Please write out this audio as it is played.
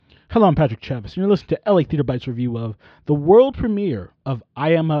Hello, I'm Patrick Chavis, and you're listening to LA Theater Bites review of the world premiere of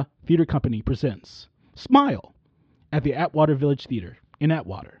IAMA Theater Company presents Smile at the Atwater Village Theatre in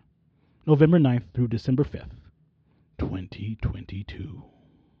Atwater, November 9th through December 5th, 2022.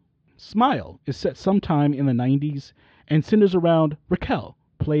 Smile is set sometime in the 90s and centers around Raquel,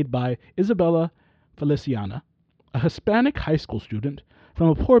 played by Isabella Feliciana, a Hispanic high school student from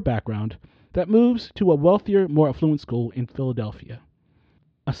a poor background that moves to a wealthier, more affluent school in Philadelphia.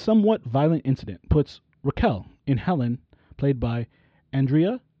 A somewhat violent incident puts Raquel in Helen, played by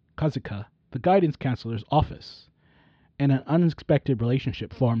Andrea Kazuka, the guidance counselor's office, and an unexpected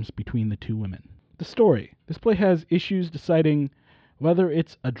relationship forms between the two women. The story. This play has issues deciding whether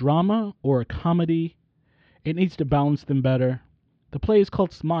it's a drama or a comedy. It needs to balance them better. The play is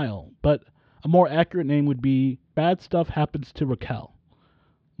called Smile, but a more accurate name would be Bad Stuff Happens to Raquel.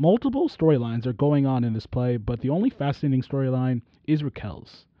 Multiple storylines are going on in this play, but the only fascinating storyline is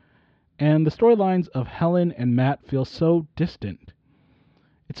Raquel's. And the storylines of Helen and Matt feel so distant.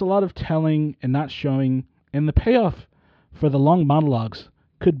 It's a lot of telling and not showing, and the payoff for the long monologues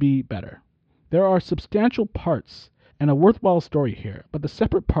could be better. There are substantial parts and a worthwhile story here, but the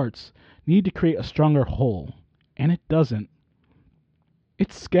separate parts need to create a stronger whole, and it doesn't.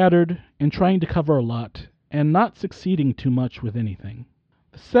 It's scattered and trying to cover a lot, and not succeeding too much with anything.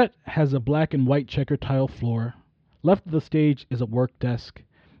 The set has a black and white checker tile floor. Left of the stage is a work desk.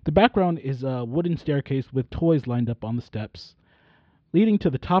 The background is a wooden staircase with toys lined up on the steps. Leading to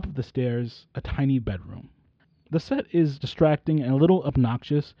the top of the stairs, a tiny bedroom. The set is distracting and a little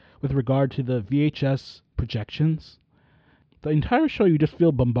obnoxious with regard to the VHS projections. The entire show you just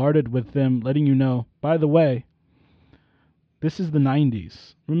feel bombarded with them letting you know, by the way, this is the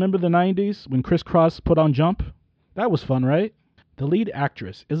 90s. Remember the 90s when Criss Cross put on Jump? That was fun, right? The lead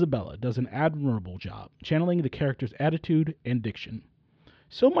actress, Isabella, does an admirable job channeling the character's attitude and diction.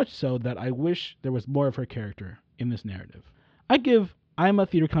 So much so that I wish there was more of her character in this narrative. I give IAMA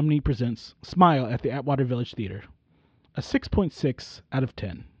Theater Company Presents Smile at the Atwater Village Theatre a 6.6 out of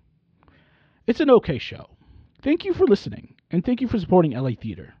 10. It's an okay show. Thank you for listening, and thank you for supporting LA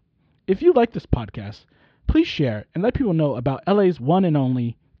Theater. If you like this podcast, please share and let people know about LA's one and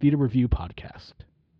only theater review podcast.